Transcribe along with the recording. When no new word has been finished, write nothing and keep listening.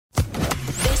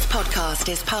podcast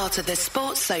is part of the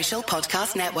Sports Social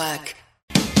Podcast Network.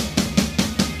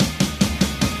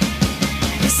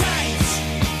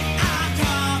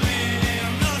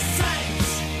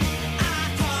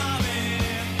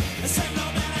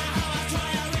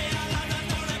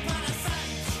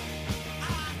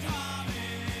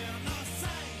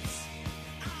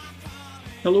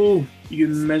 Hello, you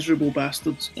miserable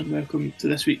bastards, and welcome to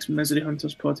this week's Misery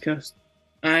Hunters podcast.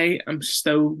 I am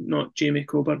still not Jamie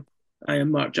Coburn. I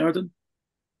am Mark Jardine.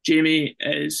 Jamie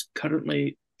is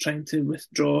currently trying to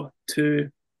withdraw 2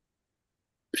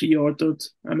 pre-ordered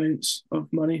amounts of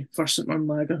money for St Mirren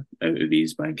Lager out of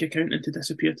his bank account and to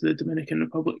disappear to the Dominican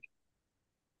Republic.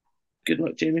 Good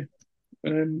luck, Jamie.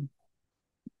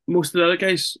 Most of the other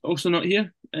guys also not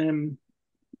here.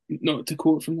 Not to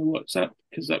quote from the WhatsApp,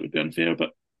 because that would be unfair,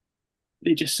 but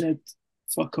they just said,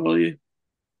 fuck all you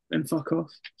and fuck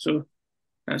off. So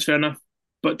that's fair enough.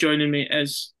 But joining me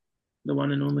is the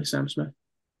one and only Sam Smith.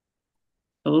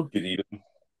 Hello. Good evening.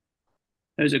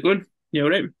 How's it going? You all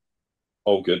right?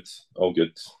 All good, all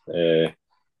good.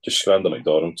 Just scrammed at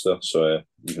McDonald's there, so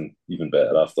even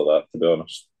better after that, to be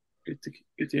honest. Good to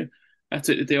hear. I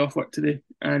took the day off work today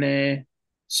and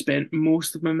spent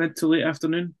most of my mid to late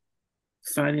afternoon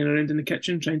fanning around in the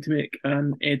kitchen trying to make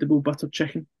an edible buttered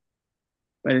chicken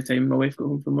by the time my wife got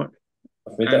home from work.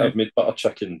 I've made butter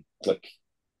chicken like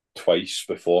twice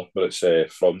before, but it's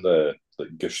from the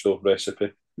Gusto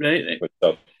recipe, right? Which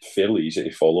are fairly easy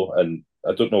to follow. And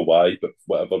I don't know why, but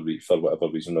for whatever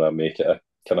reason, when I make it, I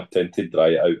kind of tend to dry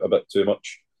it out a bit too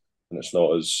much, and it's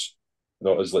not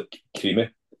as like creamy,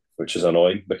 which is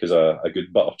annoying because a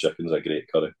good butter chicken is a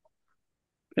great curry.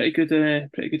 Pretty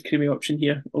good creamy option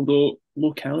here, although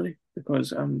low calorie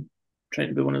because I'm trying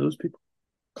to be one of those people.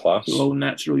 Class. So all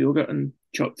natural yogurt and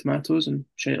chopped tomatoes and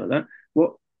shit like that.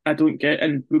 What I don't get,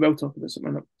 and we will talk about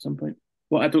something at some point,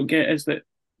 what I don't get is that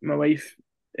my wife,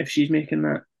 if she's making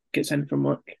that, gets in from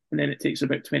work and then it takes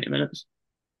about 20 minutes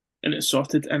and it's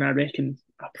sorted, and I reckon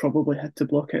I probably had to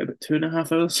block out about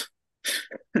 2.5 hours.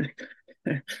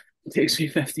 It takes me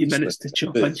 15 minutes to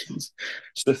chop onions.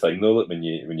 It's the thing though, that when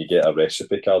you get a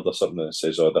recipe card or something that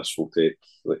says, "Oh, this will take,"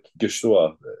 like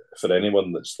Gusto. For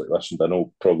anyone that's like listened, I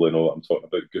probably know what I'm talking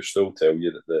about. Gusto will tell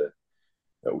you that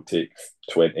it will take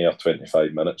 20 or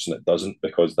 25 minutes, and it doesn't,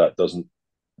 because that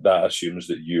assumes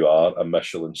that you are a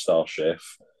Michelin star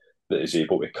chef that is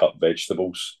able to cut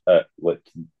vegetables at like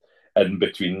in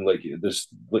between. Like there's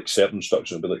like certain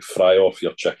instructions, but like fry off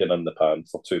your chicken in the pan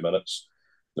for 2 minutes.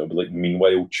 It'll be like,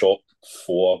 meanwhile, chop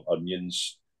 4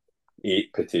 onions,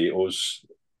 8 potatoes,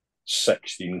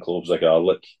 16 cloves of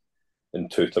garlic, and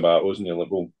 2 tomatoes, and you're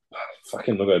like, well,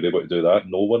 fucking not going to be able to do that.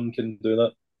 No one can do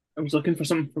that. I was looking for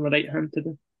something for my right hand to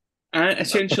do. I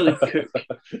essentially cook.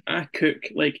 I cook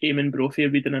like Eamon Brophy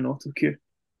reading an auto cue.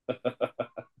 About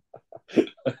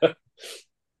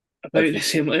the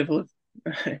same level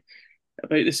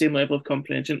of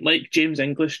comprehension, like James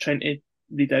English trying to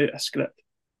read out a script.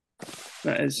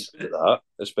 That is that,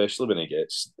 especially when he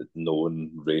gets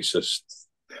known racist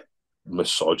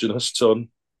misogynists on.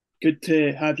 Good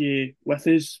to have you with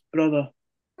us, brother.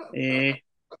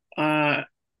 I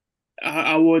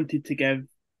wanted to give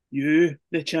you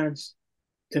the chance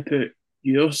to put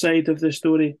your side of the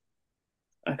story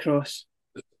across.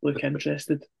 Look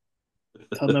interested.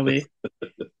 Turn away.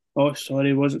 Oh,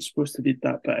 sorry, wasn't supposed to read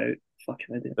that bit out.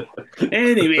 Fucking idiot.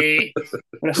 Anyway,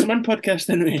 we're a St Mirren podcast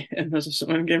anyway, and there's a St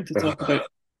Mirren game to talk about.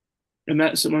 And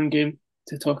that St Mirren game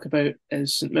to talk about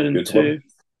is St Mirren 2,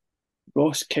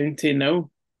 Ross County 0.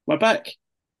 We're back.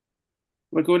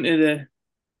 We're going to the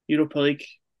Europa League.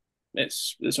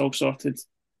 It's all sorted.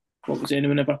 What was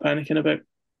anyone ever panicking about?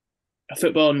 A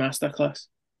football masterclass.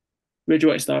 Where do you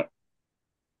want to start?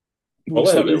 We'll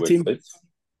start with the team.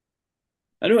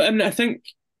 I know, and I think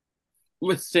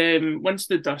with once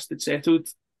the dust had settled,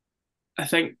 I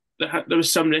think there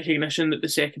was some recognition that the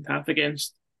second half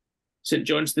against St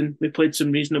Johnstone, we played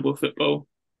some reasonable football.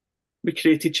 We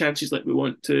created chances like we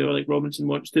want to, or like Robinson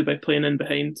wants to, by playing in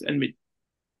behind, and we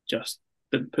just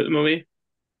didn't put them away.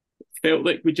 Felt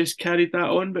like we just carried that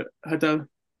on, but had a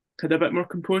bit more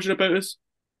composure about us.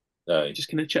 Aye. Just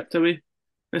kind of chipped away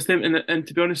this time. And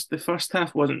to be honest, the first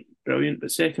half wasn't brilliant, but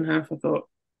second half I thought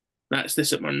that's the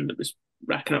St Mirren that was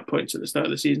racking up points at the start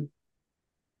of the season.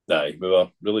 Aye, we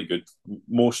were really good.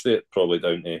 Most of it probably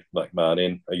down to McMahon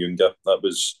and Ayunga.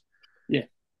 Is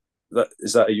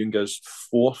that Ayunga's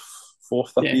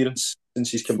fourth appearance since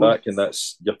he's come back, and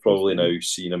you're probably now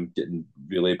seeing him getting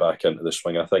really back into the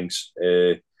swing of things.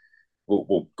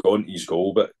 We'll go on to his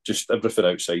goal, but just everything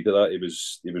outside of that, he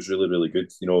was really, really good.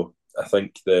 You know, I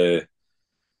think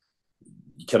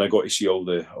you kind of got to see all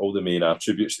the main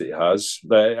attributes that he has.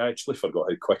 I actually forgot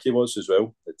how quick he was as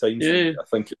well at times. Yeah. I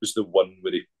think it was the one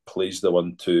where he plays the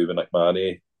 1-2 with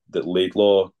McMahon that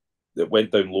Laidlaw, that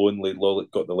went down low and Laidlaw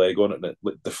got the leg on it and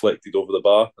it deflected over the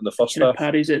bar in the first half.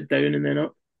 Parries it down and then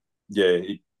up. Yeah,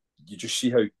 you just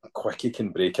see how quick he can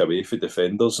break away for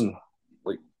defenders, and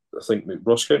like I think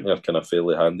Ross County are kind of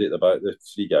fairly handy at the back. The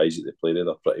three guys that they play there,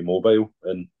 they're pretty mobile,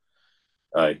 and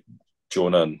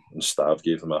Jonah and Stav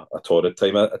gave him a torrid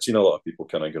time. I'd seen a lot of people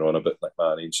kind of going on about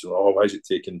McMahon and saying, "Oh, why is it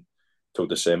taking till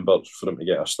December for him to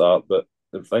get a start?" But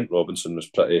I think Robinson was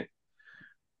pretty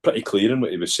clear in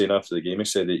what he was saying after the game. He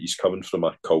said that he's coming from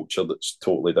a culture that's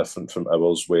totally different from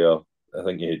ours, where I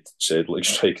think he had said like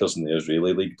strikers in the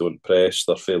Israeli league don't press,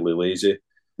 they're fairly lazy.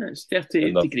 It's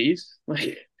 38 degrees.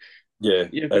 Like, yeah,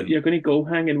 you're going to go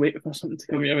hang and wait for something to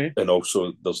come your way. And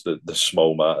also there's the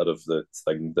small matter of the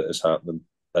thing that is happening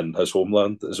in his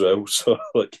homeland as well. So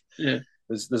like, yeah,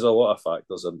 there's a lot of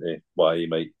factors into why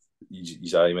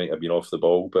his eye might have been off the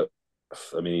ball, but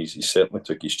I mean he certainly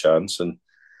took his chance, and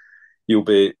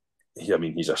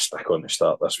he's a stick on the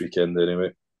start this weekend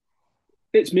anyway.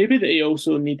 It's maybe that he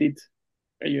also needed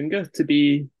Ayunga to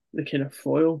be the kind of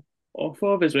foil off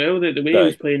of as well. The way he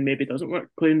was playing maybe doesn't work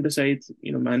playing beside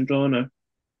Mandron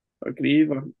or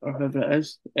Grieve or whoever it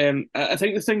is. I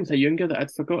think the thing with Ayunga that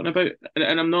I'd forgotten about,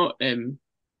 and I'm not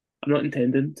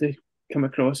intending to come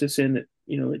across as saying that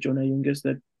that John Ayunga's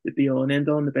the be all and end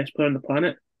all and the best player on the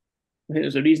planet. I think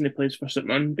there's a reason he plays for St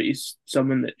Mirren, but he's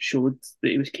someone that showed that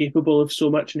he was capable of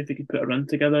so much, and if he could put a run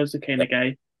together, as the kind of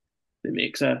guy that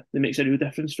makes a real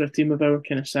difference for a team of our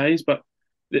kind of size. But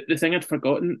the thing I'd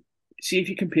forgotten, see if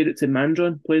you compare it to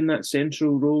Mandron playing that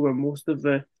central role where most of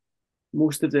the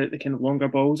kind of longer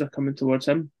balls are coming towards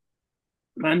him.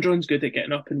 Mandron's good at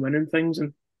getting up and winning things,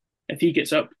 and if he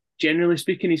gets up, generally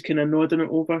speaking, he's kind of nodding it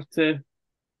over to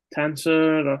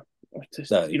Tanser or to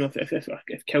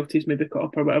if Kelty's maybe caught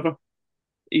up or whatever.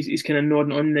 He's kind of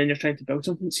nodding on, and then you're trying to build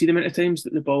something. See the amount of times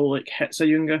that the ball like hits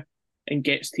Ayunga and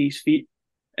gets to his feet,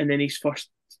 and then his first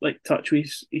like touch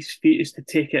with his feet is to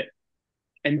take it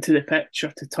into the pitch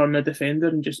or to turn a defender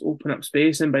and just open up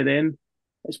space. And by then,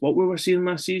 it's what we were seeing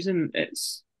last season.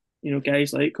 It's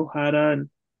guys like O'Hara and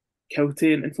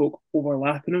Kelty and folk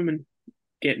overlapping him and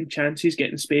getting chances,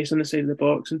 getting space on the side of the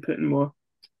box and putting more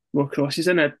crosses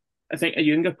in. I think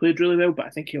Ayunga played really well, but I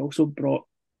think he also brought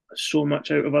so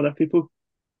much out of other people.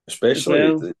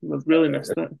 Especially, we've really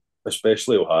missed that.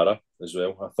 Especially O'Hara as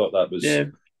well. I thought that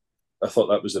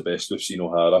was the best we've seen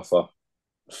O'Hara for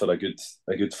a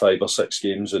good 5 or 6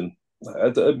 games, and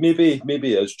maybe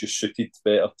it is just suited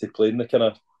better to playing the kind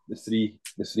of the three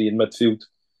in midfield.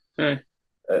 Aye.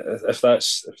 If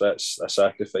that's a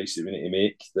sacrifice that we need to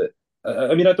make, that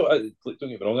I mean, don't get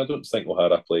me wrong, I don't think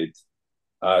O'Hara played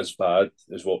as bad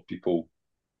as what people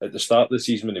at the start of the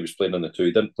season when he was playing on the 2.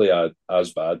 He didn't play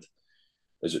as bad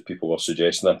as what people were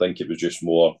suggesting. I think it was just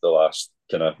more the last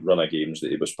kind of run of games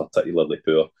that he was particularly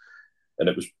poor, and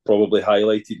it was probably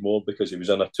highlighted more because he was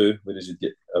in a 2, whereas he'd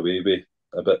get away with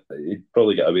a bit. He'd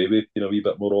probably get away with a wee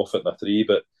bit more off it in a 3,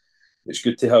 but it's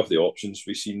good to have the options.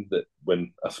 We've seen that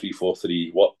when a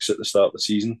 3-4-3 works at the start of the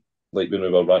season, like when we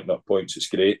were racking up points, it's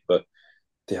great, but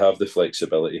to have the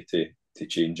flexibility to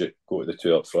change it, go to the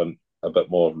 2 up front, a bit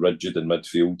more rigid in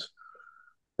midfield,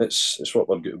 it's what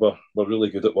we're good. We're really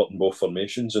good at working both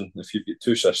formations, and if you've got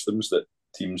 2 systems that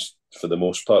teams for the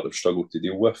most part have struggled to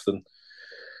deal with, then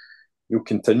you'll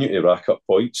continue to rack up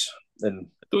points. And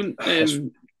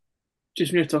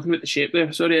just when you're talking about the shape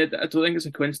there, sorry, I don't think it's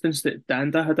a coincidence that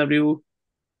Danda had a real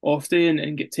off day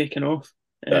and get taken off.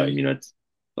 I'd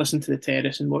listened to the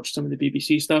Terrace and watched some of the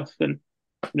BBC stuff, and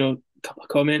a couple of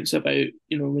comments about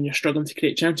when you're struggling to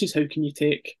create chances, how can you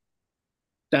take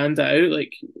Danda out?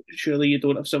 Like, surely you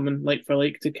don't have someone like for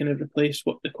like to kind of replace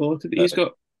what the quality that he's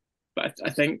got. But I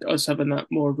think us having that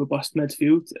more robust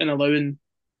midfield and allowing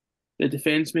the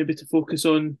defence maybe to focus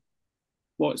on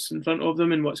what's in front of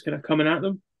them and what's kind of coming at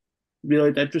them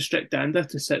really did restrict Danda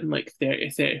to sitting like 30,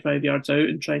 35 yards out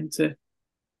and try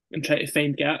to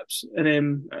find gaps.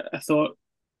 And I thought,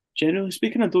 generally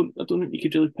speaking, I don't think you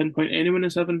could really pinpoint anyone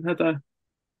as having had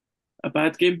a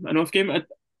bad game, an off game.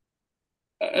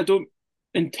 I don't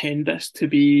intend this to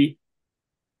be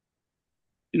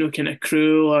kind of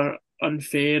cruel or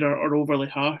unfair or overly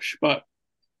harsh, but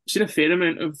I've seen a fair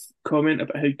amount of comment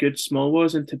about how good Small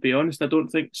was, and to be honest, I don't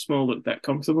think Small looked that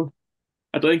comfortable.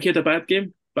 I don't think he had a bad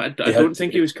game, but I don't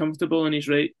think he was comfortable in his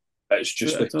right. It's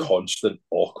just the constant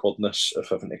awkwardness of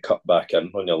having to cut back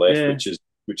in on your left,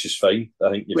 which is fine. I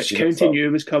think which County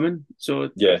knew was coming, so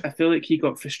yeah. I feel like he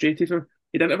got frustrated.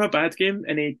 He didn't have a bad game,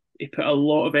 and he put a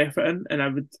lot of effort in, and I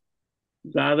would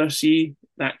rather see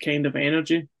that kind of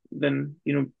energy than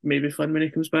maybe Flynn when he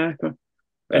comes back.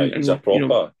 He's a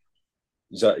proper.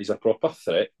 He's a proper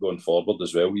threat going forward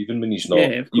as well. Even when he's not,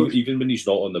 yeah, of course. even when he's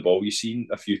not on the ball, you've seen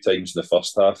a few times in the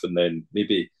first half, and then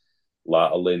maybe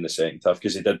latterly in the second half,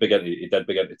 because he did begin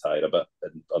to tire a bit,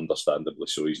 and understandably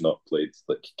so. He's not played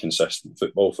like consistent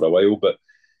football for a while, but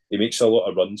he makes a lot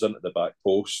of runs into the back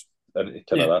post and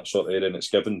kind of that sort of area, and it's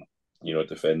given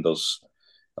defenders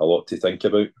a lot to think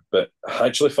about. But I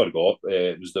actually forgot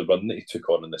it was the run that he took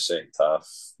on in the second half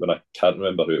when I can't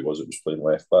remember who it was. It was playing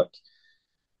left back,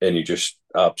 and he just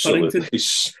absolutely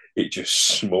he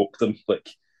just smoked them like.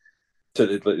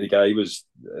 The guy was,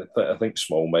 I think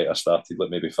Small might have started like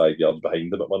maybe 5 yards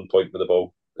behind him at one point with the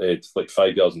ball. It's like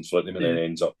 5 yards in front of him and then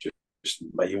ends up just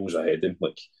miles ahead of him.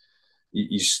 Like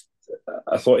he's,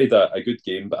 I thought he had a good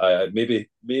game, but I maybe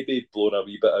blown a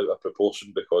wee bit out of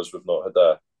proportion because we've not had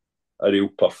a real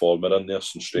performer in there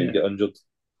since Strain got injured.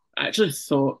 I actually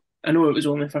thought, I know it was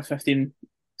only for 15,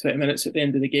 20 minutes at the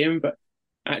end of the game, but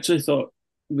I actually thought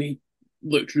we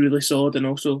looked really solid and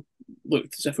also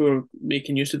looked as if we were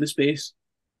making use of the space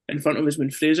in front of us when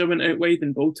Fraser went out wide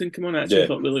and Bolton came on. I actually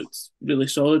thought we looked really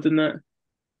solid in that.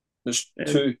 There's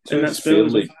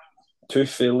two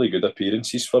fairly good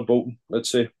appearances for Bolton, I'd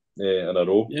say, in a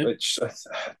row. Yeah. Which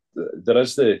there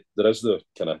is the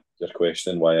kind of you're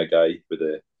questioning why a guy with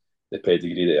the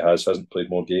pedigree that he hasn't played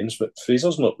more games, but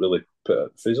Fraser's not really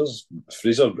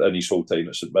Fraser in his whole time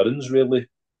at St Mirren's really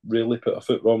put a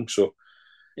foot wrong. So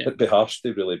it'd be harsh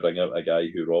to really bring out a guy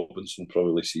who Robinson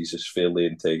probably sees as fairly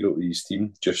integral to his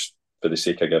team just for the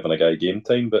sake of giving a guy game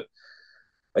time. But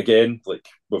again, like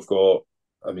we've got,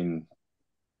 6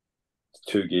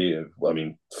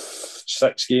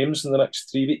 games in the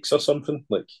next 3 weeks or something.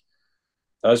 Like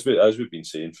as we've been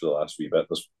saying for the last wee bit,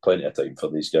 there's plenty of time for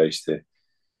these guys to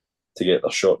get their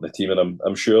shot in the team, and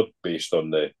I'm sure based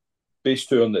on we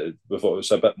thought it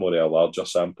was a bit more of a larger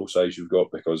sample size you've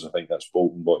got, because I think that's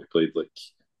Bolton what he played like.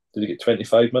 Did he get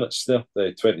 25 minutes there?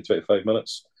 25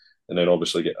 minutes. And then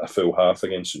obviously get a full half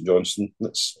against St Johnstone.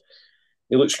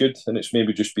 He looks good, and it's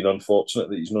maybe just been unfortunate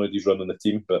that he's running the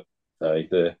team. But I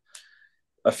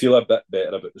feel a bit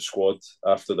better about the squad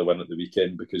after the win at the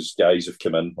weekend, because guys have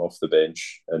come in off the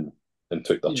bench and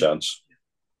took their chance.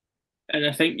 And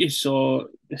I think you saw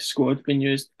the squad being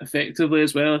used effectively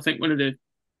as well. I think one of the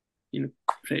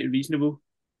pretty reasonable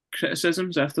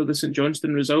criticisms after the St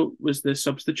Johnstone result was the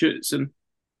substitutes and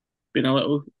being a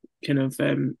little kind of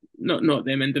not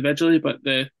them individually, but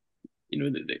the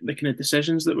kind of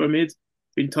decisions that were made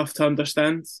being tough to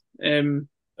understand.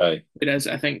 Whereas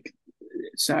I think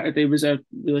Saturday was a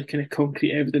really kind of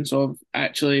concrete evidence of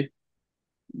actually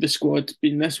the squad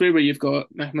being this way, where you've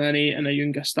got McManny and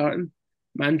Ayunga starting.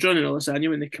 Mandron and Olasanya,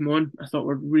 when they come on, I thought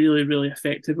were really, really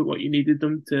effective at what you needed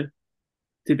them to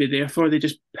be there for. They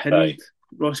just pinned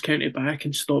Ross County back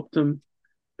and stopped them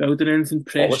building anything,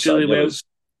 pressed really well.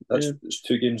 It's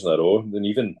 2 games in a row, and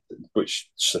even, which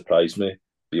surprised me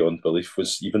beyond belief,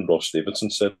 was even Ross Davidson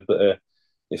said that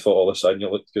he thought Olasanya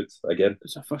looked good again.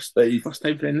 It's a first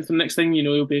time for anything. Next thing you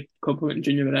know, he'll be complimenting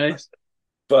Junior Marais.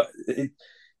 But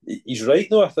he's right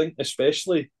though, I think,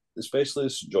 especially the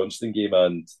St Johnstone game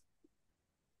and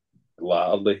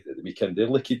latterly at the weekend there,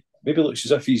 like he maybe looks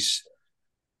as if he's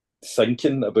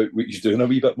thinking about what he's doing a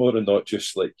wee bit more and not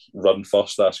just like run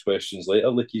first, ask questions later.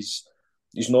 Like he's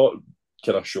not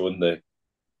kind of showing the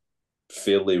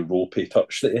fairly ropey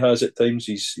touch that he has at times.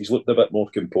 He's looked a bit more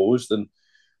composed, and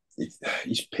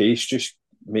his pace just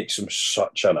makes him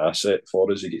such an asset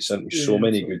for us. He gets into so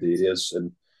many good areas,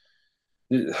 and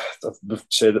we've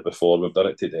said it before, we've done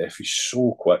it to death. He's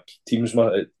so quick. Teams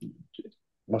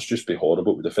must just be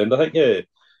horrible to defend. I think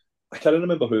I can't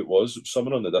remember who it was.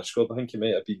 Someone on the Discord, I think he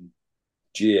might have been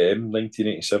JM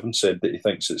 1987, said that he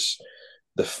thinks it's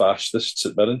the fastest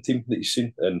St Mirren team that he's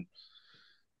seen, and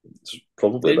it's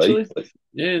probably right. Like,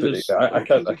 I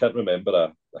can't remember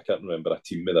a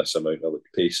team with this amount of like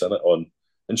pace in it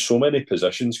in so many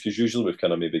positions, because usually we've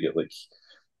kind of maybe get like,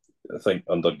 I think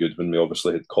under Goodwin we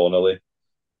obviously had Connolly,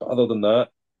 but other than that,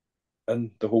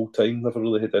 and the whole time never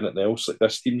really had anything else. Like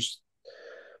this team's,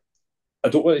 I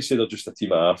don't want to say they're just a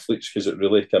team of athletes, because it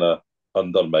really kind of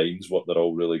undermines what they're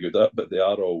all really good at, but they're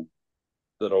all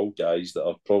guys that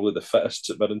are probably the fittest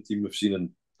St Mirren team we've seen, and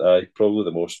probably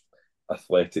the most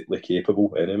athletically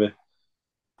capable anyway.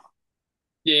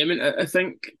 Yeah, I mean, I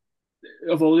think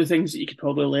of all the things that you could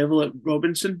probably level at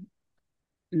Robinson,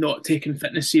 not taking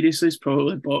fitness seriously is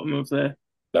probably bottom of the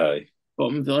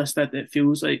list. That it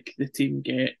feels like the team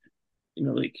get,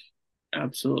 like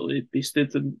absolutely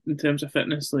beasted in terms of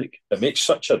fitness. Like it makes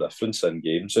such a difference in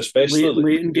games, especially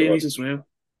late in games as well.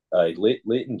 late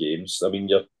in games. I mean,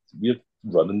 we're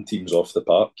running teams off the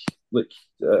park. Like,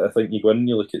 I think you go in and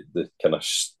you look at the kind of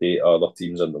state of other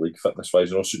teams in the league fitness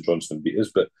wise. I know St Johnstone beat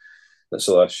us, but that's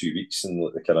the last few weeks, and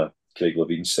like the kind of Craig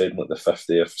Levein said, like the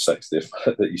 50th, 60th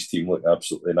minute that his team looked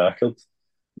absolutely knackered.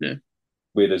 Yeah.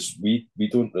 Whereas we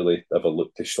don't really ever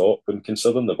look to stop, and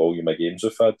considering the volume of games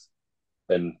we've had,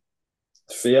 and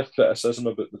fair criticism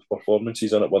about the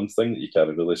performances in it, one thing that you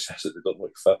can't really say is that they don't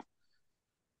look fit.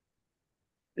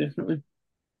 Definitely.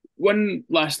 One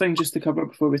last thing just to cover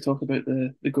before we talk about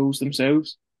the goals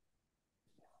themselves.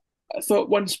 I thought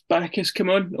once Bacchus came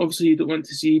on, obviously you don't want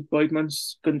to see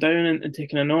Boydmans going down and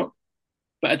taking a knock,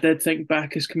 but I did think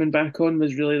Bacchus coming back on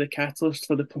was really the catalyst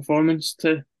for the performance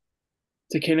to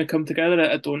kind of come together.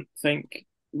 I don't think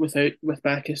with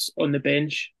Bacchus on the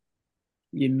bench,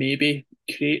 you maybe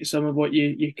create some of what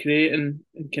you create and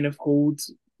kind of hold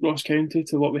Ross County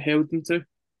to what we held them to.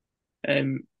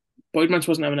 Boydmans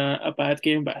wasn't having a bad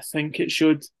game, but I think it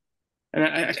showed. And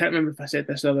I can't remember if I said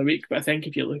this the other week, but I think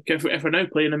if you look, if we're now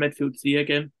playing a midfield three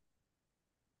again,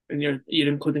 and you're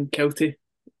including Kelty,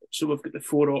 so we've got the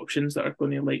four options that are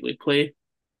going to likely play.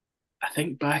 I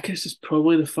think Bacchus is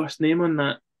probably the first name on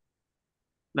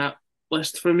that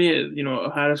list for me. You know,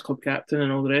 O'Hara's club captain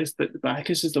and all the rest, but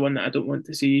Bacchus is the one that I don't want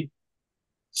to see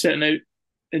sitting out.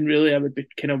 And really, I would be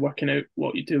kind of working out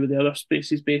what you do with the other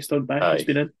spaces based on Bacchus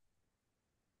being in.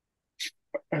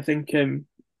 I think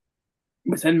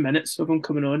within minutes of him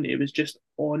coming on, it was just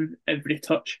on every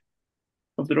touch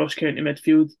of the Ross County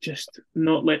midfield, just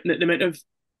not letting it. The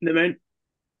amount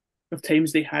of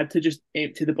times they had to just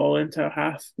empty the ball into a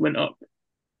half went up.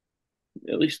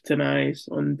 At least to my eyes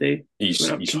on the he's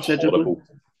horrible.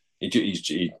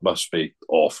 He must be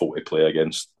awful to play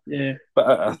against. Yeah, but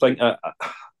I think I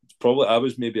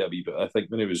was maybe a wee bit. I think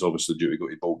when he was obviously due to go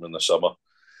to Bolton in the summer,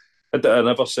 I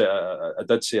never said I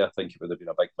did say I think it would have been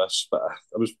a big miss, but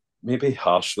I was maybe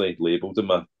harshly labelled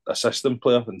him a system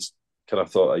player and kind of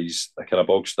thought he's a kind of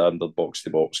bog standard box to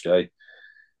box guy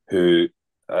who.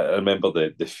 I remember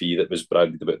the fee that was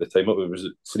branded about the time. It was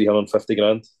 350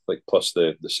 grand, like plus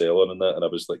the sell on and that. And I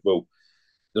was like, well,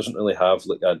 doesn't really have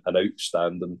like an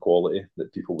outstanding quality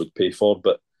that people would pay for.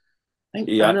 But I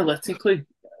think analytically,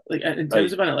 like in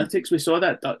terms of analytics, we saw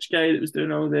that Dutch guy that was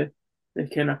doing all the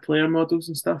kind of player models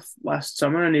and stuff last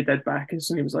summer, and he did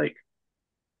Bacchus, and he was like,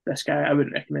 this guy, I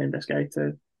wouldn't recommend this guy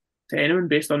to anyone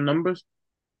based on numbers,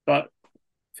 but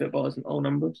football isn't all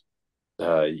numbers.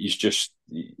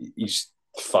 He's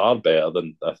far better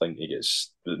than I think he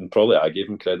gets. And probably I gave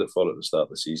him credit for it at the start of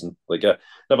the season. Like I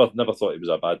never thought he was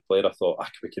a bad player. I thought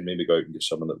we can maybe go out and get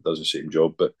someone that does the same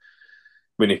job. But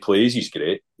when he plays, he's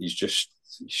great. He's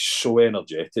so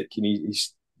energetic, and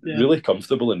he's really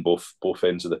comfortable in both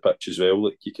ends of the pitch as well.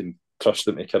 Like you can trust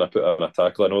him to kind of put on a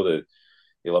tackle. I know that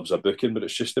he loves a booking, but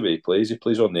it's just the way he plays. He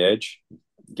plays on the edge,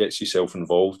 gets himself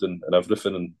involved in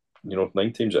everything, and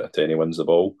 9 times out of 10 he wins the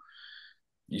ball.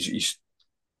 He's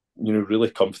really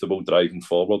comfortable driving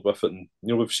forward with it. And,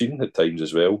 we've seen at times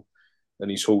as well, in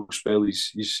his whole spell,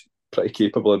 he's pretty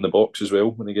capable in the box as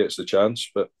well when he gets the chance.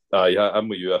 But, I'm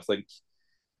with you. I think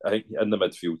in the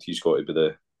midfield, he's got to be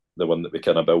the one that we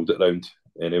kind of build it around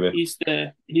anyway. He's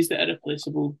the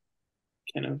irreplaceable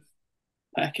kind of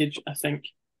package, I think.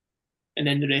 And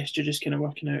then the rest, you're just kind of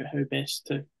working out how best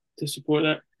to support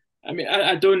that. I mean,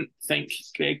 I don't think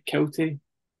Greg Kelty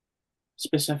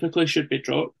specifically should be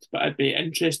dropped, but I'd be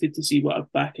interested to see what a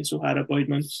Bacchus, O'Hara,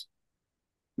 Boydmans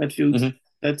midfield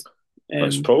did.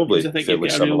 It's probably fairly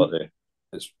similar.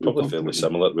 It's probably fairly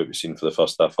similar to what we've seen for the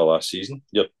first half of last season.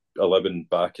 You're 11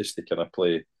 Bacchus to kind of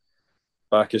play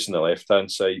Bacchus on the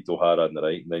left-hand side, O'Hara on the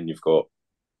right, and then you've got,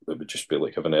 it would just be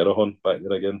like having Errejón back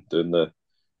there again,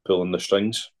 pulling the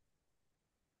strings.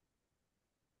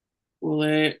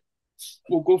 We'll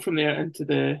go from there into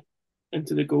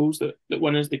the goals that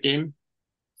won us the game.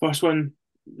 First one,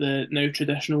 the now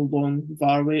traditional long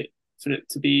VAR wait for it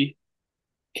to be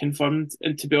confirmed.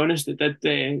 And to be honest, it did,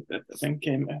 I think,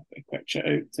 a quick shout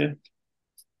out to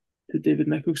David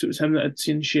Nichols. It was him that I'd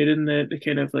seen sharing the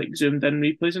kind of like zoomed in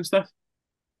replays and stuff.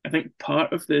 I think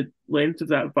part of the length of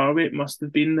that VAR wait must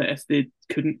have been that if they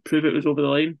couldn't prove it was over the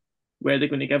line, were they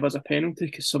going to give us a penalty?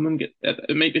 Because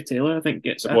it might be Taylor, I think,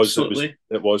 it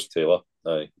was Taylor,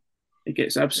 aye. It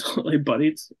gets absolutely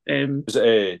buried. Was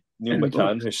it Neil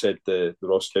McCann who said the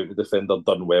Ross County defender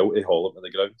done well to haul him to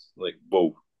the ground? Like,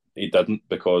 well, he didn't,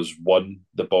 because one,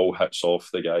 the ball hits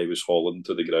off the guy who was hauling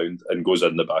to the ground and goes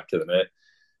in the back of the net,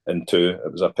 and two,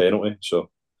 it was a penalty. So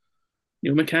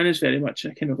Neil McCann is very much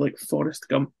a kind of like Forrest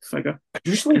Gump figure. I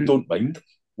usually don't mind,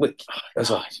 like, as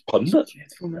a pundit.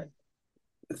 Dreadful, man.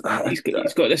 He's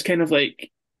got this kind of like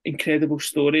incredible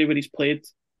story where he's played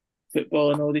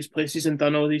football in all these places and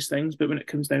done all these things, but when it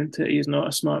comes down to it, he's not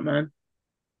a smart man.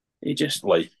 He just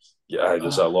Like, yeah,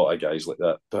 there's a lot of guys like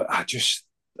that, but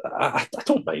I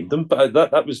don't mind them. But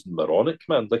that was moronic,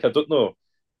 man. Like, I don't know,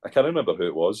 I can't remember who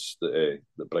it was that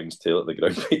brings Taylor to the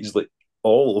ground. He's like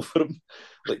all over him.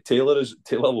 Like Taylor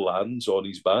lands on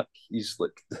his back. He's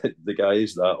like the guy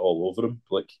is that all over him.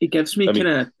 Like he gives me I mean,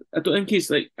 kind of. I don't think he's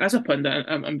like as a pundit.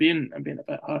 I'm being a bit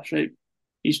harsh, right?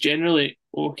 He's generally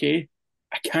okay.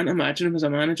 I can't imagine him as a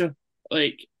manager.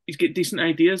 Like he's got decent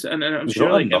ideas, and I'm he's sure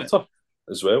not a like nutter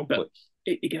as well. but Like,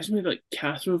 it gives me like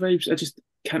Cathro vibes. I just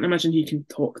can't imagine he can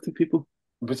talk to people.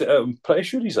 but I'm pretty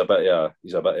sure he's a bit of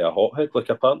a hothead. Like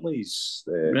apparently he's.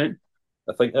 Right?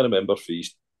 I think I remember for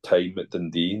his time at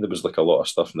Dundee, there was like a lot of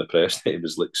stuff in the press that he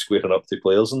was like squaring up to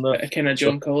players and that. A kind of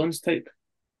John Collins type.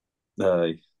 Aye,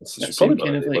 That it's same probably one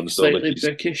kind of of the like ones though. Like slightly he's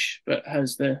bookish, but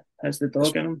has the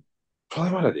dog in him.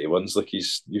 probably one of the ones. Like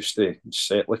he's used to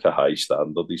set like a high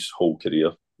standard his whole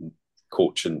career,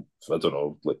 coaching. I don't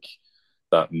know, like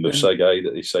that Musa guy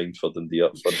that they signed for Dundee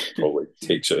up front probably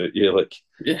takes it out. Yeah, like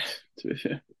Yeah, to be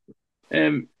fair.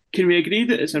 Can we agree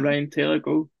that it's a Ryan Taylor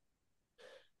goal?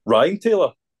 Ryan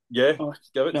Taylor. Yeah, Oh,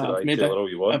 give it to no, Ryan Taylor all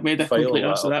you want. I've made a File complete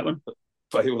that ass of up. that one.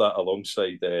 File that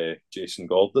alongside Jason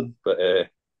Gordon, but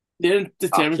They're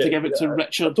determined to give it to I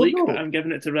Richard don't Leake, but know. I'm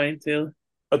giving it to Ryan Taylor.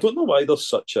 I don't know why there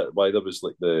was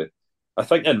like I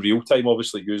think in real time,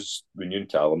 obviously, when you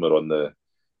and Callum are on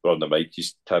the mic, you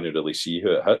can't really see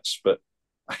who it hits. But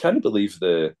I can't believe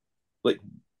like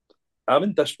I'm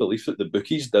in disbelief that the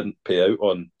bookies didn't pay out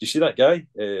on. Do you see that guy?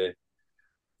 It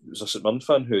was a St Mirren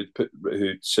fan who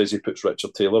says he puts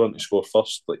Richard Taylor on to score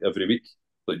first like every week,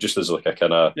 like just as like a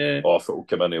kind of Yeah. off it will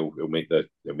come in, he'll make the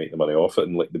money off it,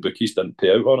 and like the bookies didn't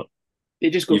pay out on it. They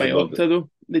just go by Even though Opta though.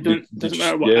 They don't. they Doesn't just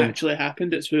matter what actually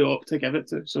happened. It's who Opta give it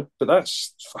to. So but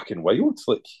that's fucking wild.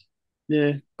 Like,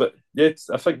 yeah, but yeah,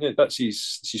 I think that's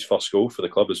his first goal for the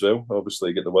club as well.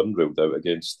 Obviously, get the one ruled out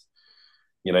against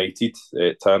United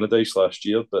at Tannadice last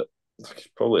year, but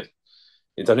probably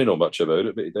he didn't know much about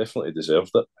it, but he definitely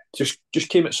deserved it. Just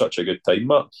came at such a good time,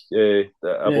 Mark. I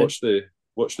watched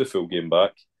the full game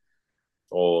back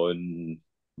on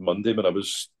Monday when I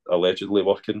was allegedly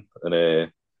working,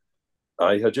 and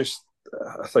I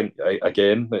think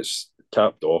again it's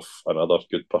capped off another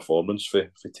good performance for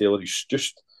Taylor. He's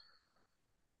just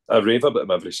I rave about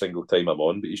him every single time I'm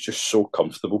on, but he's just so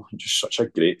comfortable, just such a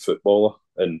great footballer,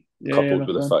 and coupled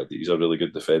with the fact that he's a really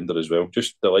good defender as well.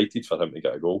 Just delighted for him to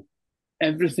get a goal.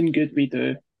 Everything good we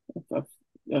do.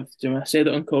 I've said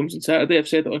it on comms on Saturday. I've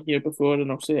said it on here before,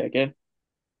 and I'll say it again.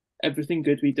 Everything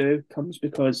good we do comes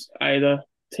because either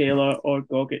Taylor or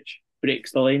Gogic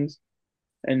breaks the lines,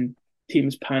 and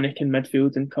teams panic in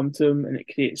midfield and come to him, and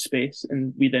it creates space,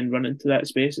 and we then run into that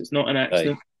space. It's not an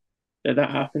accident that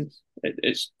happens.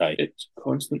 It's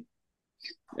constant.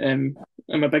 I'm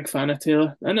a big fan of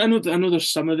Taylor, and I know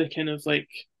there's some of the kind of like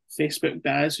Facebook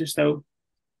guys who still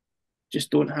just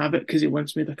don't have it because he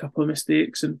once made a couple of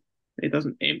mistakes and he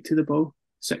doesn't empty the ball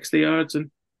 60 yards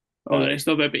and all the rest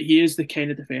of it. But he is the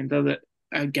kind of defender that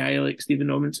a guy like Stephen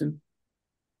Robinson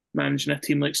managing a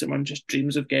team like St Mirren just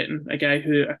dreams of getting. A guy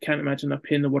who I can't imagine they're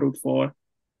paying the world for,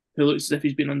 who looks as if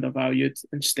he's been undervalued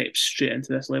and steps straight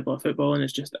into this level of football and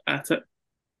is just at it.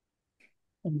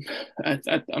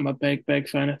 I'm a big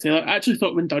fan of Taylor. I actually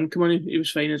thought when Dunn came on, he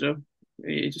was fine as well.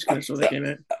 He just kind of saw the game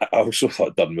out. I also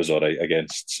thought Dunn was all right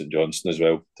against St Johnstone as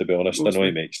well, to be honest. I know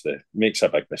he makes a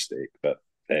big mistake, but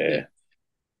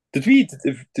did we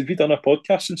done a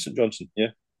podcast in St Johnstone? Yeah.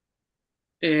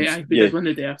 We did one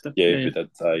the day after. Yeah, we did.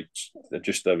 I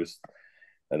was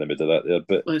in the middle of that there,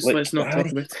 but let's not talk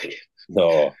about it.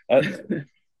 No, I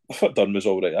thought Dunn was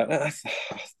all right.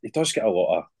 He does get a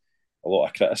lot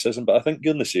of criticism, but I think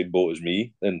you're in the same boat as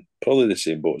me, and probably the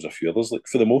same boat as a few others. Like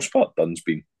for the most part, Dunn's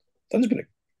been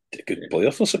a good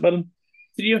player for St Mirren.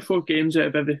 3 or 4 games out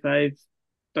of every 5,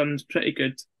 Dunn's pretty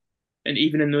good, and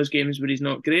even in those games where he's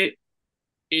not great,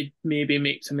 he maybe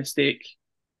makes a mistake,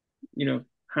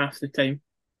 half the time.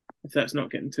 If that's not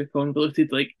getting too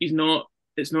convoluted, like it's not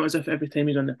as if every time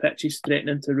he's on the pitch he's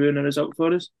threatening to ruin a result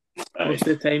for us. Most of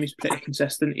the time he's pretty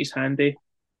consistent, he's handy.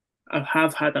 I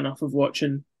have had enough of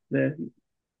watching the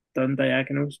Dunn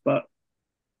diagonals, but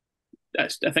I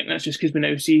think that's just because we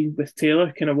now see with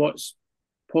Taylor kind of what's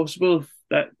possible if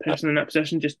that person in that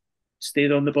position just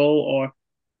stayed on the ball, or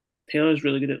Taylor's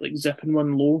really good at like zipping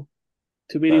one low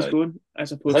to where he's going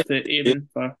as opposed to aiming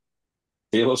for.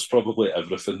 Taylor's probably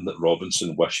everything that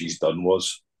Robinson wishes Dunn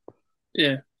was.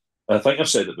 Yeah. I think I've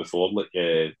said it before, like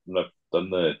when I've done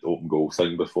the open goal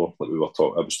thing before, like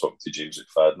I was talking to James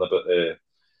McFadden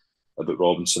about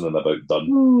Robinson and about Dunn.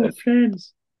 Oh,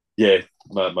 friends. Yeah,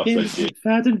 my friend James James.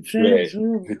 McFadden, Yeah, friends.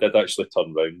 Oh. who did actually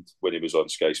turn round when he was on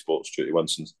Sky Sports duty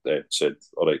once and said,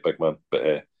 "All right, big man,"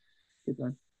 but Good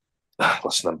man.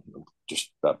 listen, I'm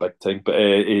just that big time. But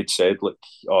he'd said like,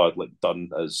 "Oh, I'd like done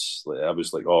as like, I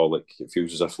was like, oh, like it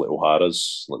feels as if like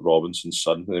O'Hara's like Robinson's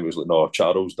son," and he was like, "No,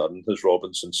 Charles Dunn is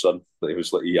Robinson's son." But he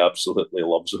was like, he absolutely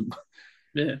loves him.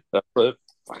 Yeah, That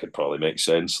could probably make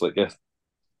sense. Like, yeah,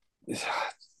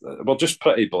 we're just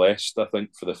pretty blessed, I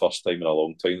think, for the first time in a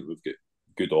long time that we've got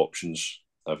good options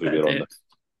bit of everywhere on the depth.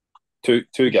 two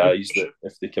For sure. guys that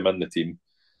if they come in the team,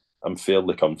 I'm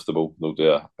fairly comfortable they'll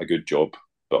do a good job.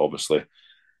 But obviously,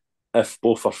 if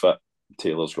both are fit,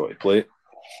 Taylor's got to play.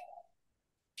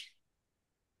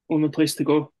 Only place to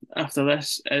go after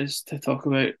this is to talk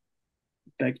about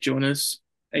Big Jonah's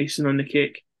icing on the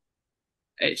cake.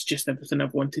 It's just everything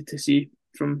I've wanted to see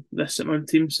from this St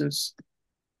team since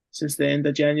the end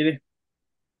of January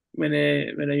when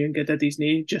Ayunga did his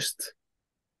knee, just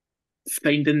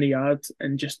finding the yard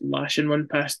and just lashing one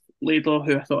past Laidlaw,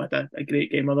 who I thought had a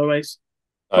great game otherwise.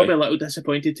 Probably Aye. a little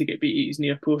disappointed to get beat at his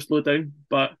near post low down,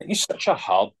 but He's such a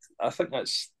hard. I think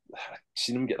that's. I've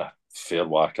seen him get a fair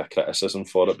whack of criticism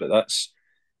for it, but that's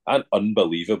an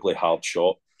unbelievably hard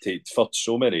shot for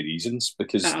so many reasons. at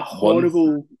Because a one,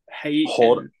 horrible height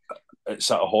hor- and it's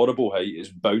at a horrible height. It's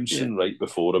yeah, bouncing right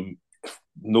before him.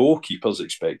 No keeper's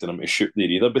expecting him to shoot there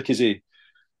either because he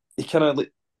kind of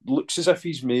like, looks as if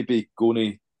he's maybe going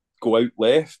to go out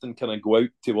left and kind of go out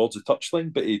towards the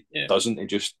touchline, but he yeah. doesn't. He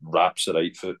just wraps the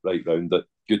right foot right round it.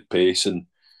 Good pace and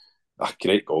a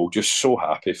great goal. Just so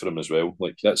happy for him as well.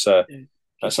 Like Yeah. You can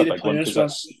that's see a the big one players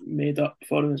because were made up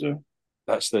for him as well.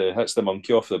 that's the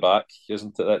monkey off the back,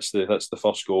 isn't it? That's the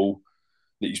first goal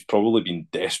that he's probably been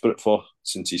desperate for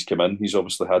since he's come in. He's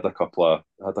obviously had a He's couple of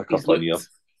looked years.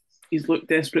 he's looked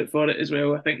desperate for it as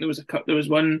well. I think there was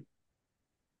one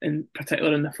in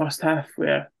particular in the first half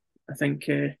where I think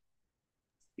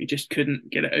he just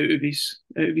couldn't get it out of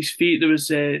his feet. There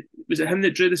was it him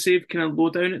that drew the save kind of low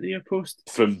down at the near post?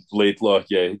 From Laidlaw,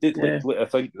 yeah, he did. Yeah, I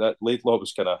think that Laidlaw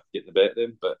was kind of getting the better of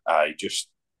him, but I just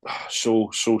so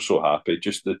happy.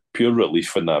 Just the pure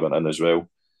relief when that went in as well.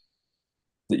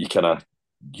 That you kind of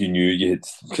you knew you had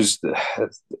because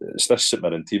it's this St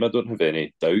Mirren team. I don't have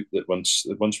any doubt that once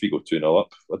we go 2-0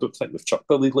 up, I don't think we've chucked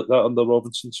a lead like that under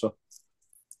Robinson. So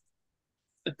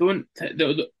I don't.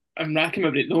 I'm racking my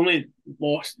brain. The only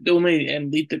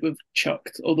lead that we've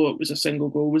chucked, although it was a single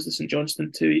goal, was the St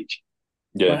Johnstone 2 each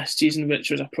yeah, last season,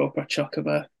 which was a proper aye, chuck of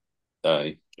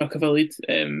a lead.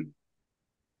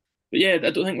 But yeah,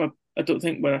 I don't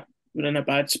think we're in a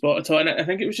bad spot at all. And I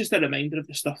think it was just a reminder of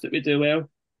the stuff that we do well.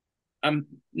 I'm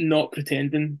not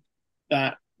pretending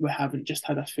that we haven't just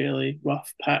had a fairly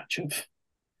rough patch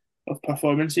of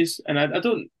performances, and I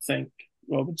don't think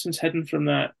Robinson's hidden from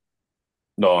that.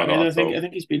 no, I mean, not at all. I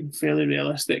think he's been fairly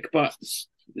realistic, but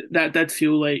that did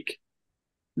feel like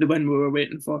the win we were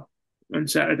waiting for on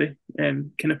Saturday.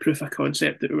 Kind of proof of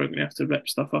concept that we were going to have to rip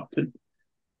stuff up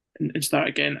and start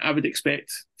again. I would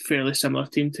expect fairly similar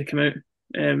team to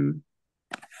um,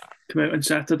 come out on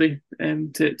Saturday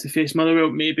to face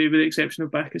Motherwell, maybe with the exception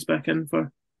of Backus back in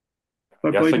for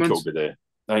Yeah, Boydmans.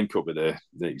 I think it'll be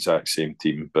the exact same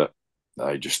team, but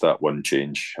I just that one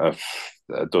change. I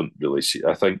don't really see.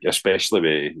 I think especially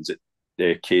with is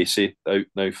it Casey out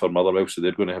now for Motherwell, so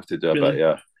they're going to have to do a bit Really,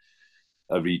 of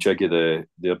a rejig of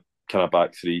their kind of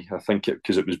back three. I think it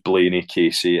because it was Blaney,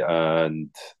 Casey, and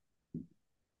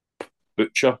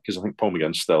Butcher because I think Paul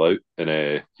McGinn's still out,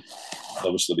 and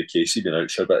obviously the Casey being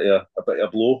out's a bit of a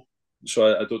blow. So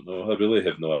I don't know. I really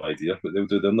have no idea what they'll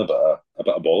do. They're a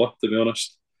bit of baller, to be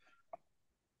honest.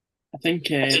 I think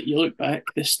you look back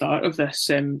the start of this.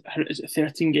 Is it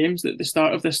 13 games? That the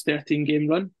start of this 13 game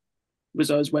run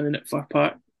was us winning at Fir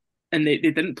Park, and they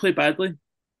didn't play badly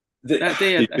They, that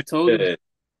day they at all.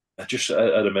 I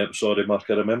remember. Sorry, Mark.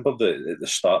 I remember the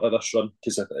start of this run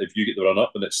because if you get the run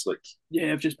up and it's like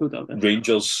Yeah, I've just pulled up there.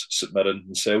 Rangers, St Mirren,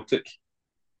 and Celtic,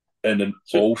 and in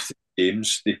So all three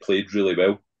games they played really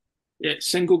well. yeah,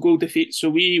 single goal defeat. So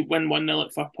we win 1-0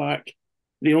 at Fir Park.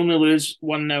 They only lose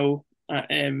 1-0 at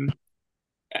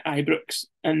Ibrox,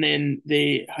 and then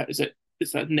it's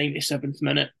that 97th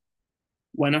minute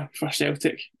winner for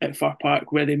Celtic at Fir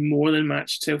Park where they more than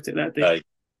matched Celtic that day. Aye,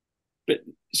 But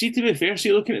see, to be fair,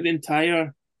 see, looking at the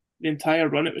entire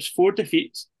run, it was 4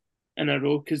 defeats in a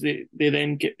row because they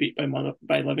then get beat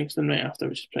by Livingston right after,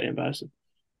 which is pretty embarrassing.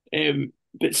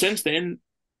 But since then,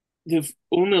 they've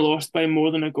only lost by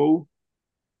more than a goal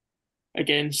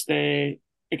against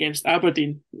against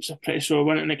Aberdeen, which is a pretty sore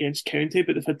win, and against County.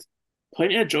 But they've had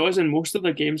plenty of draws, and most of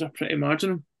their games are pretty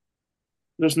marginal.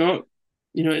 There's not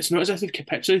it's not as if they've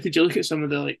capitulated. You look at some of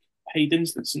the like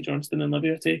hidings that St Johnstone and Livy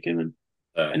are taking,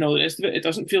 and all the rest of it. It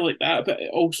doesn't feel like that, but it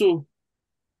also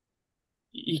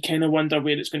you kind of wonder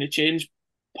where it's going to change.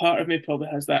 Part of me probably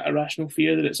has that irrational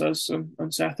fear that it's us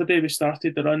on Saturday. We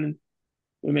started the run, and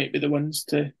we might be the ones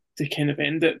to kind of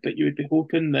end it. But you would be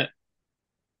hoping that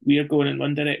we are going in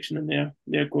one direction and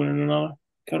they're going in another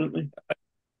currently. I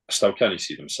still can't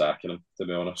see them sacking him, to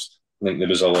be honest. I think there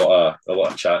was a lot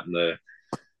of chat in the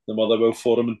Motherwell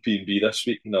forum and P&B this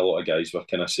week, and a lot of guys were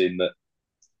kind of saying that,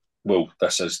 well,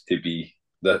 this is to be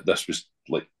that this was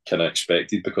like kind of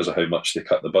expected because of how much they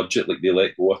cut the budget. Like they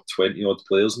let go of 20 odd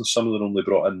players, and some of them only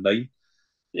brought in 9.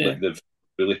 Yeah. Like they've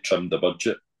really trimmed the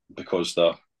budget because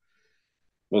they've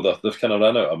kind of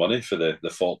ran out of money for the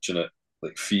fortunate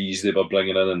like fees they were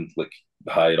bringing in and like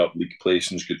higher up league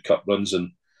placings, good cup runs,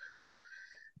 and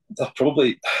they're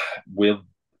probably where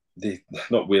they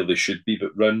not where they should be,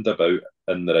 but round about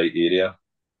in the right area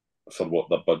for what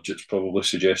their budget's probably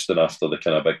suggesting after the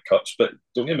kind of big cuts. But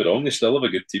don't get me wrong, they still have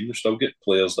a good team. They still get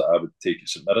players that I would take at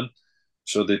St Mirren,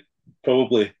 so they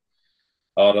probably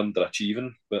are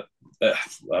underachieving. But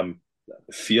I'm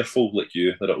fearful, like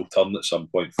you, that it will turn at some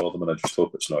point for them, and I just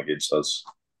hope it's not against us.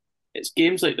 It's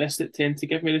games like this that tend to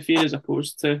give me the fear, as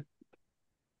opposed to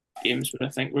games where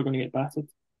I think we're going to get battered.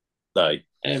 Aye.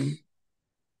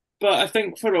 But I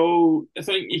think I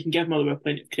think you can give Motherwell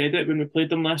plenty of credit. When we played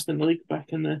them last in the league back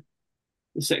in the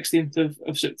 16th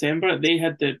of September, they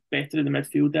had the better of the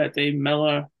midfield that day.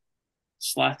 Miller,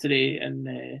 Slattery,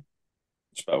 and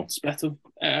Spittle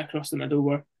across the middle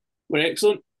were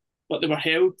excellent, but they were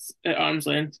held at arm's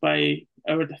length by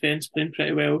our defence playing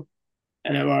pretty well,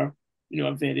 and our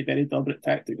a very, very deliberate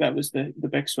tactic. That was the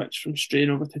big switch from Strain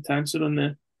over to Tanser on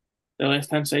the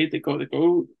left hand side that got the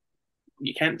goal.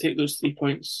 You can't take those 3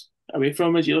 points away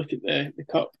from us. You look at the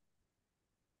cup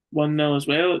 1-0 as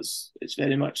well. It's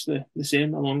very much the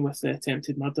same, along with the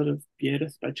attempted murder of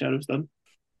Pierrith by Charles Dunn.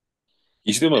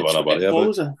 He's the only one I worry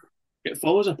about. It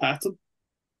follows a pattern.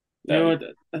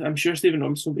 I'm sure Stephen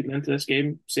Robinson will be going into this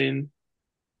game saying,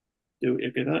 "Do what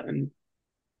you're good at," and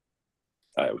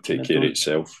it'll take care of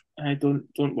itself. I don't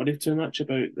worry too much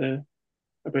about the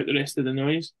rest of the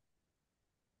noise.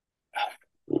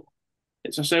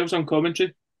 It's ourselves on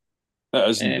commentary. It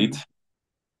is indeed.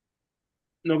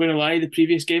 Not going to lie, the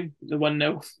previous game, the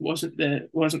 1-0, wasn't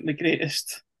the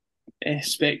greatest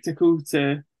spectacle.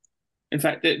 In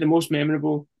fact, the most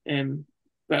memorable bit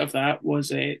of that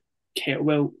was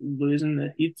Kettlewell losing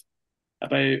the heat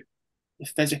about the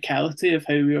physicality of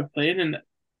how we were playing, and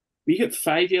we got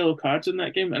 5 yellow cards in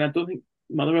that game, and I don't think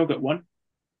Motherwell got 1.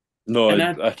 No,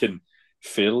 I can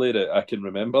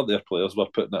remember their players were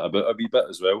putting it about a wee bit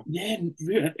as well. Yeah,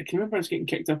 I can remember us getting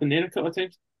kicked up in there a couple of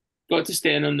times. Got to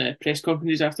stay in on the press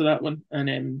conferences after that one,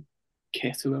 and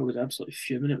Kettlewell was absolutely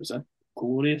fuming. It was a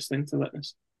glorious thing to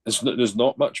witness. There's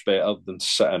not much better than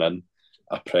sitting in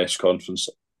a press conference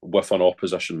with an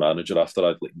opposition manager after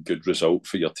a good result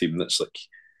for your team that's like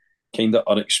kind of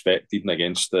unexpected and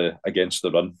against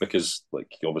the run, because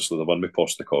obviously the one we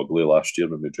Postecoglou last year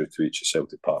when we drew 2 each at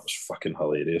Celtic Park was fucking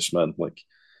hilarious, man.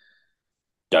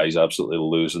 Guys absolutely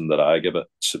losing their ag about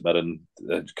St Mirren,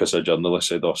 because a journalist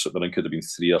said, St Mirren could have been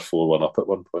 3 or 4-1 up at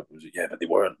one point. I was like, yeah, but they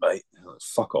weren't, mate.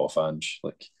 Fuck off, Ange.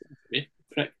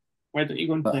 Prick. Why don't you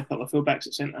go and play a couple of fullbacks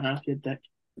at centre half, you dick?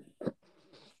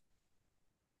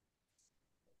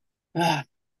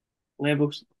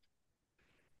 Levels.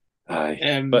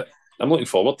 Aye. But I'm looking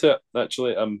forward to it,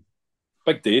 actually.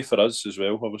 Big day for us as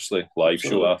well, obviously. Live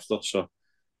show after, so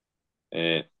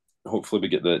hopefully we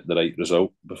get the right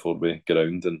result before we get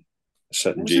around and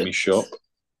sit in Jamie's shop.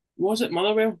 Was it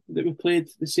Motherwell that we played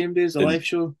the same day as the live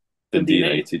show? Dundee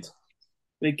United.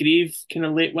 The Grieve kind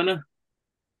of late winner.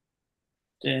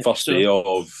 First day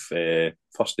of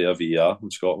VAR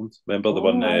in Scotland. Remember the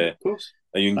one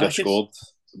Ayunga scored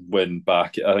when I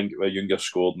think Ayunga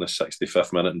scored in the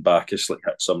 65th minute and Bacchus hit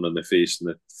someone in the face in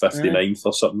the 59th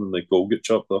or something, and the goal got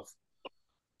chopped off.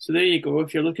 So there you go.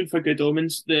 If you're looking for good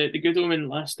omens, the good omen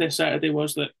last Saturday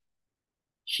was that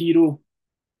hero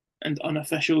and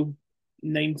unofficial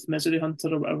 9th misery hunter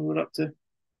or whatever we're up to,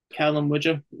 Callum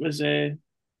Widger, was the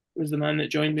man that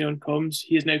joined me on comms.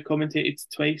 He has now commentated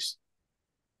twice.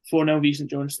 4-0 v St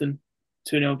Johnstone,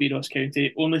 2-0 v Ross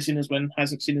County. Only seen his win,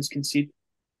 hasn't seen his concede.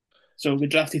 So we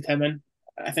drafted him in.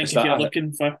 I think if you're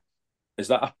looking for... Is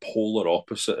that a polar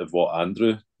opposite of what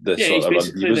Andrew, sort of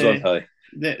run he was on?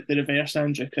 The reverse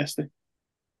Andrew Christie.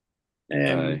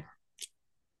 But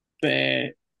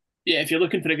if you're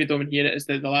looking for a good omen here, it is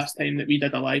the last time that we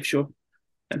did a live show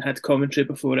and had commentary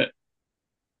before it.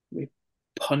 We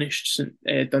punished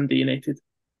Dundee United.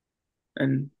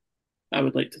 And I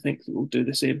would like to think that we'll do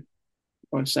the same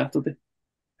on Saturday.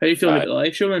 How are you feeling about the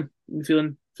live show, man? You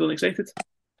feeling excited?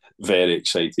 Very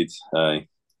excited. Aye.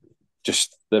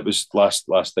 Just that was last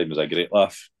time was a great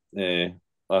laugh.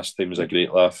 Last time was a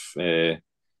great laugh. Really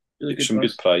good some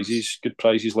buzz. good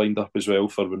prizes lined up as well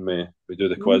for when we do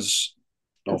the quiz.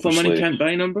 For money can't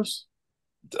buy numbers.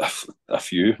 A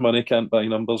few money can't buy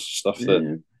numbers. Stuff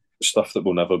that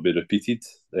will never be repeated.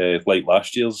 Like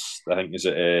last year's, I think is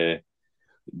it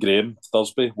Graham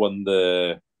Thursby won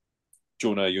the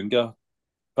Jonah Junga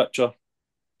picture.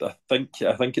 I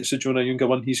think it's the Jonah Junga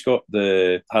one. He's got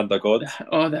the Hand of God.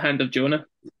 The Hand of Jonah.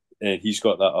 He's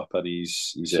got that up in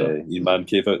his man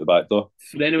cave out the back door.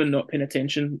 For anyone not paying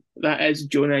attention, that is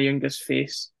Jonah Junga's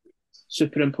face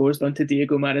superimposed onto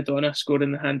Diego Maradona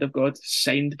scoring the Hand of God,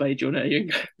 signed by Jonah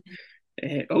Junga.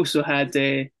 Also had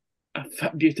a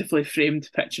beautifully framed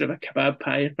picture of a kebab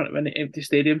pie in front of an empty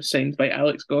stadium, signed by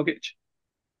Alex Gogic.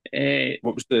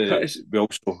 What was we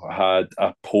also had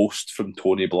a post from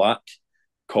Tony Black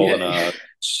calling us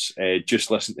just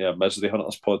listen to a Misery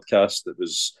Hunters podcast that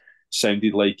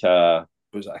sounded like a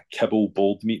kibble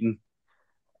board meeting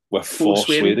with full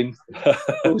swearing.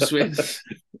 Full swearing.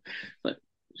 Like,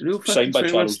 real signed by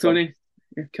Charles Tony.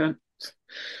 You can't.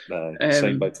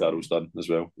 Signed by Charles Dunn as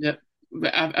well. Yeah.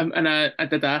 I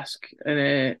did ask,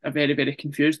 and a very, very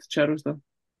confused Charles Dunn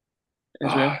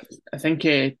as well. I think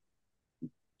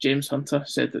James Hunter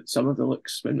said that some of the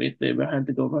looks when they were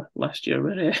handed over last year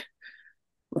were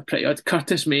pretty odd.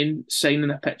 Curtis Main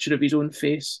signing a picture of his own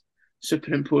face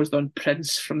superimposed on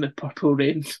Prince from the Purple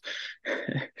Rain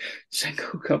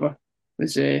single cover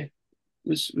was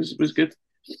good,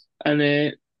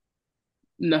 and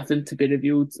nothing to be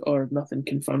revealed or nothing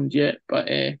confirmed yet. But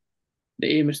the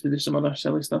aim is to do some other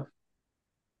silly stuff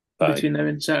between now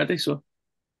and Saturday. So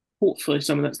hopefully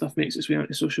some of that stuff makes its way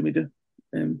onto social media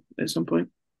at some point.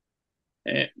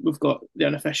 We've got the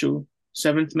unofficial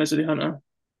 7th Misery Hunter,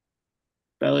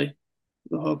 Billy,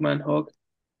 the Hogman Hog,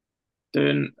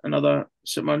 doing another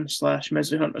St. /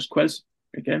 Misery Hunters quiz.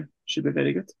 Again, should be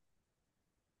very good.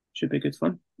 Should be good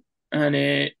fun.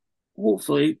 And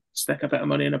hopefully stick a bit of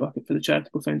money in a bucket for the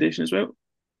charitable foundation as well.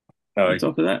 On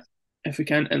top of that, if we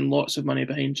can, and lots of money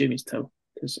behind Jamie's till,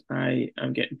 because I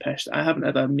am getting pissed. I haven't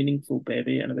had a meaningful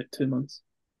baby in about 2 months.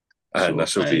 And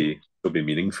this will be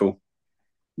meaningful.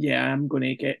 Yeah, I'm going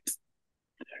to get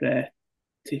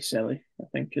pretty silly, I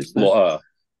think. Is a lot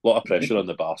of pressure on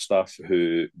the bar staff,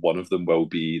 who one of them will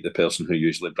be the person who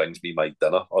usually brings me my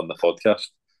dinner on the podcast.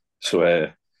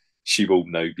 So she will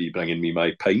now be bringing me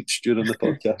my pints during the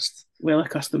podcast. Well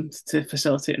accustomed to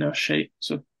facilitating our shite,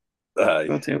 so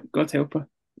God help her.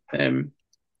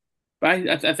 But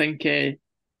I think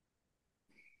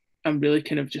I'm really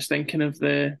kind of just thinking of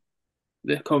the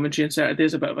commentary on Saturday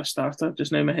as a bit of a starter.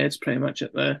 Just now my head's pretty much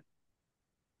at the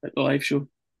live show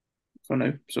for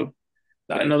now. So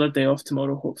another day off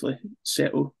tomorrow, hopefully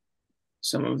settle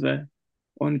some of the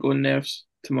ongoing nerves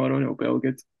tomorrow, and it'll be all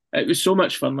good. It was so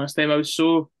much fun last time. I was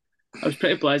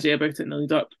pretty blasé about it in the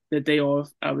lead up. The day off,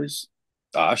 I was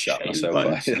shot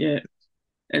myself. Yeah.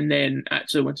 And then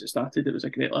actually once it started, it was a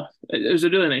great laugh. It was a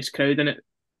really nice crowd, and it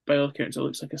by all accounts it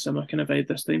looks like a similar kind of vibe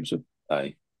this time. So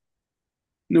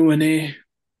no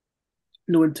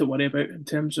one to worry about in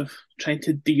terms of trying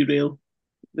to derail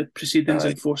the proceedings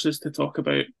and forces to talk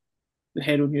about the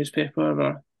Herald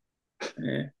newspaper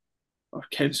or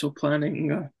council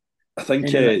planning. Or I think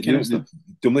the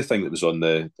only thing that was on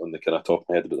the kind of top of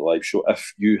my head about the live show,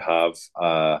 if you have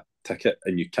a ticket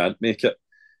and you can't make it,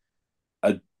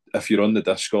 if you're on the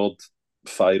Discord,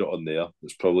 fire it on there.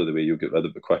 It's probably the way you'll get rid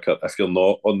of it quicker. If you're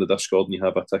not on the Discord and you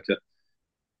have a ticket,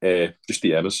 just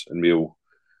DM us and we'll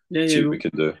see what we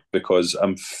can do. Because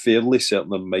I'm fairly certain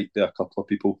there might be a couple of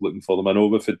people looking for them. I know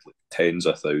we've had tens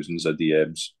of thousands of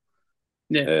DMs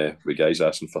with guys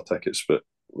asking for tickets, but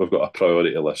we've got a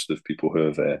priority list of people who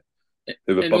have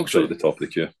bumped out at the top of the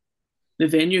queue. The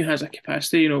venue has a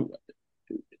capacity,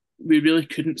 we really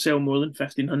couldn't sell more than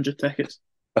 1,500 tickets.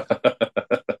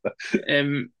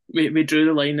 We drew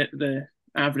the line at the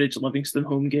average Livingston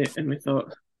home gate, and we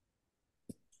thought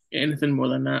anything more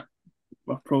than that,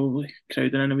 we're probably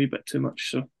crowding in a wee bit too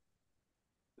much. So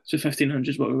 1,500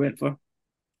 is what we went for. I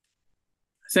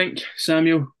think,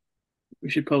 Samuel, we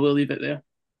should probably leave it there.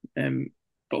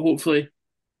 But hopefully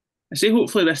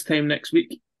this time next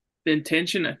week, the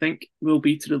intention, I think, will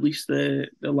be to release the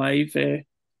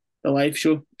live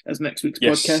show as next week's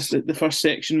podcast. The first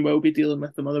section will be dealing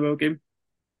with the Motherwell game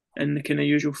in the kind of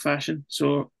usual fashion.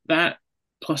 So that,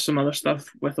 plus some other stuff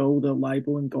with all the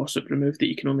libel and gossip removed that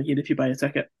you can only hear if you buy a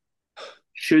ticket,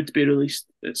 should be released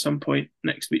at some point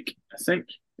next week, I think.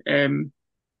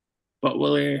 But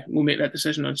we'll make that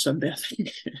decision on Sunday, I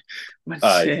think. Once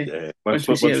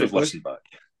we see how it we've goes. listened back.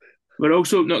 We're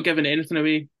also not giving anything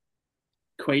away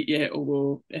quite yet,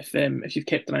 although if you've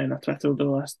kept an eye on our Twitter over the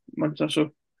last month or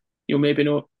so, you'll maybe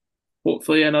know,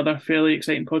 hopefully, another fairly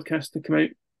exciting podcast to come out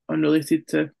unrelated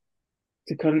to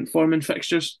current form and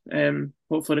fixtures.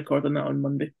 Hopefully recording that on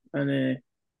Monday, and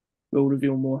we'll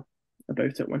reveal more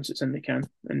about it once it's in the can,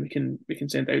 and we can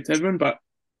send it out to everyone. But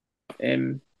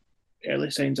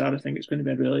early signs are, I think it's going to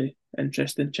be a really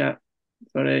interesting chat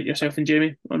for yourself and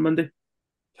Jamie on Monday.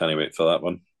 Can't wait for that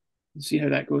one. See how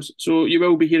that goes. So you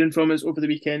will be hearing from us over the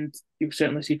weekend. You'll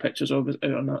certainly see pictures of us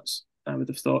out on nuts, I would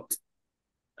have thought.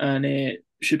 And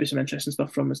should be some interesting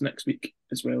stuff from us next week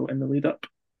as well in the lead up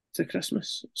to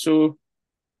Christmas. So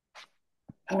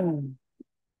I'll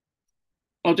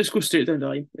just go straight down the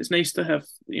line. It's nice to have,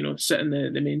 sit in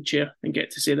the main chair and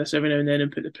get to say this every now and then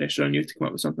and put the pressure on you to come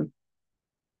up with something.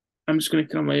 I'm just going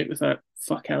to come out with that.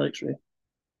 Fuck Alex Rae.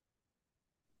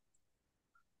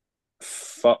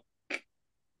 Fuck. I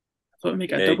thought I'd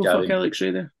make a double Gary, fuck Alex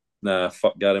Rae there. Nah,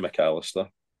 fuck Gary McAllister.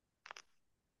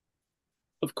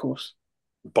 Of course.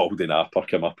 Baldy Napper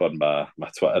came up on my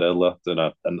Twitter earlier doing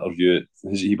an interview.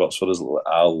 He works for his little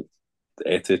Al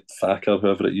Etifaka,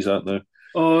 whoever it is at now.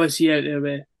 Oh, is he out there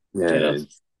with? Yeah,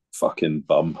 fucking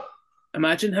bum.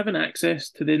 Imagine having access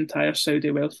to the entire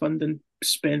Saudi wealth fund and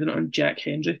spending it on Jack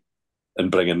Hendry. And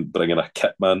bringing a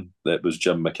kit man that was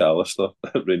Jim McAllister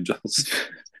at Rangers.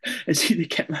 Is he the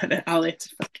kit man at Al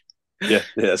Etifaka? Yeah,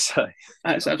 yes.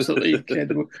 That's absolutely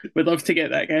incredible. We'd love to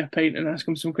get that guy a pint and ask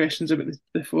him some questions about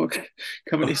the folk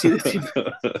coming to see the team.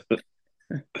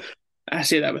 I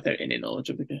say that without any knowledge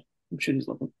of the guy. I'm sure he's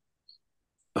lovely.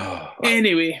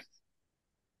 Anyway,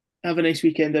 have a nice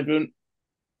weekend, everyone.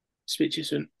 Speak to you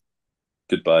soon.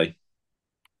 Goodbye.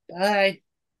 Bye.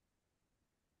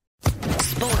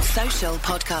 Sports Social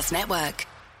Podcast Network.